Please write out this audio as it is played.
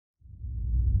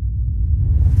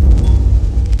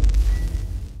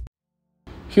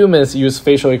Humans use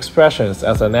facial expressions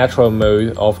as a natural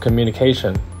mode of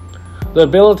communication. The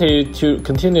ability to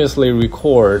continuously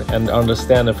record and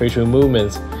understand the facial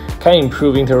movements can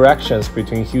improve interactions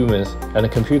between humans and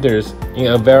computers in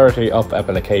a variety of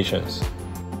applications.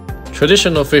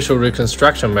 Traditional facial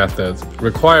reconstruction methods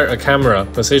require a camera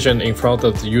positioned in front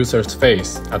of the user's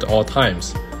face at all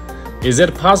times. Is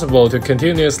it possible to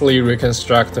continuously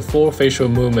reconstruct the full facial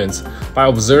movements by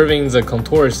observing the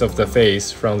contours of the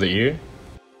face from the ear?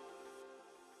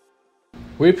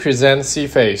 We present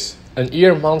SciFi, an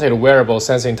ear-mounted wearable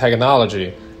sensing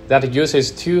technology that uses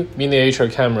two miniature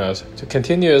cameras to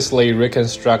continuously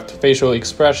reconstruct facial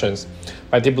expressions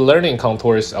by deep learning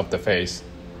contours of the face.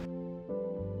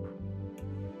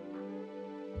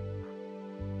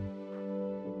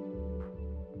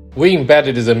 We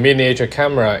embedded the miniature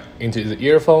camera into the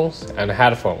earphones and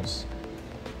headphones.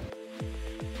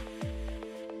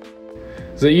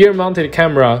 The ear-mounted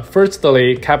camera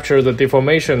firstly captures the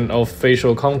deformation of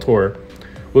facial contour.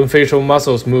 When facial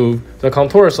muscles move, the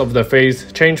contours of the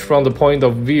face change from the point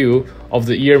of view of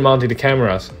the ear-mounted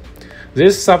cameras.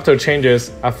 These subtle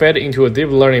changes are fed into a deep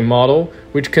learning model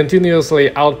which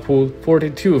continuously outputs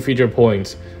 42 feature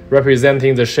points,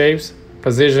 representing the shapes,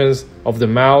 positions of the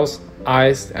mouth,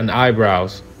 eyes, and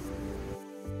eyebrows.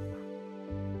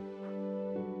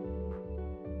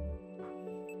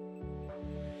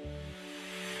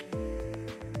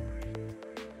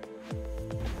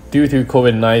 Due to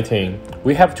COVID-19,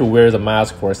 we have to wear the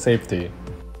mask for safety.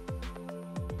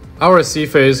 Our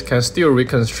SciFi can still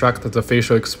reconstruct the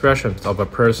facial expressions of a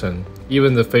person,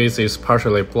 even the face is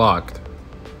partially blocked,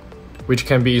 which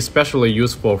can be especially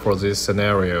useful for these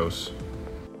scenarios.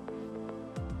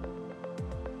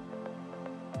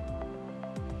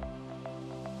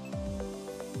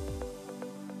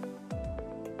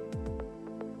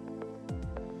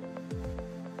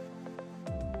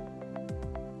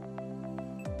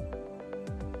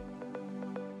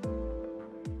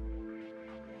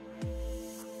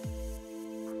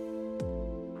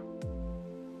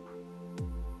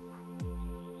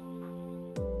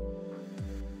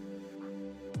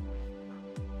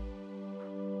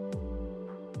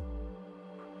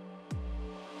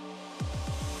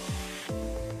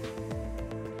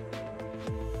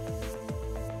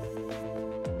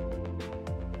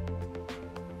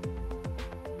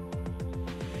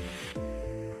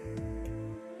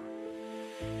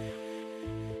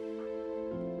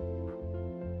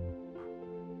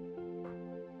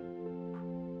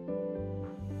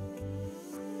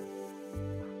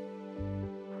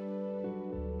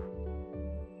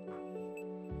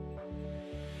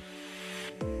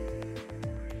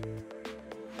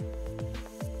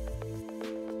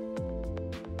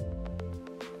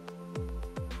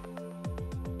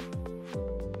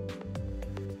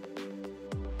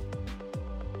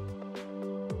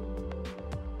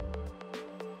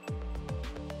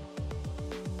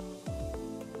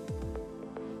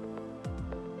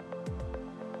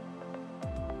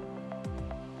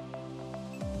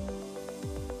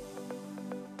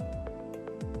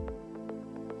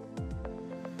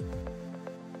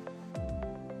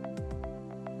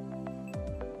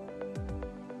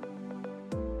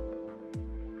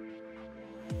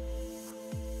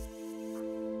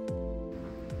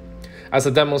 As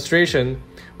a demonstration,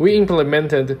 we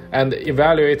implemented and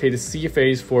evaluated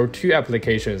SciFi for two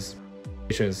applications: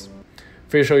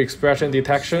 facial expression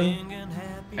detection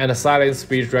and silent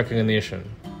speech recognition.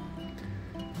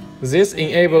 This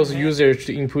enables users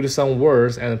to input some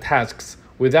words and tasks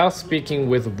without speaking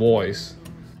with voice.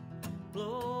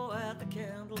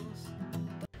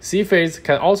 SciFi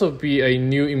can also be a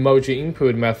new emoji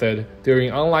input method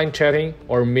during online chatting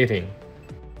or meeting.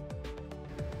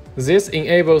 This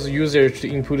enables users to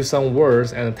input some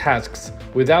words and tasks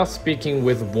without speaking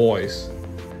with voice.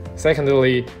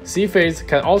 Secondly, SciFi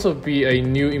can also be a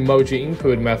new emoji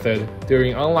input method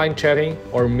during online chatting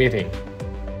or meeting.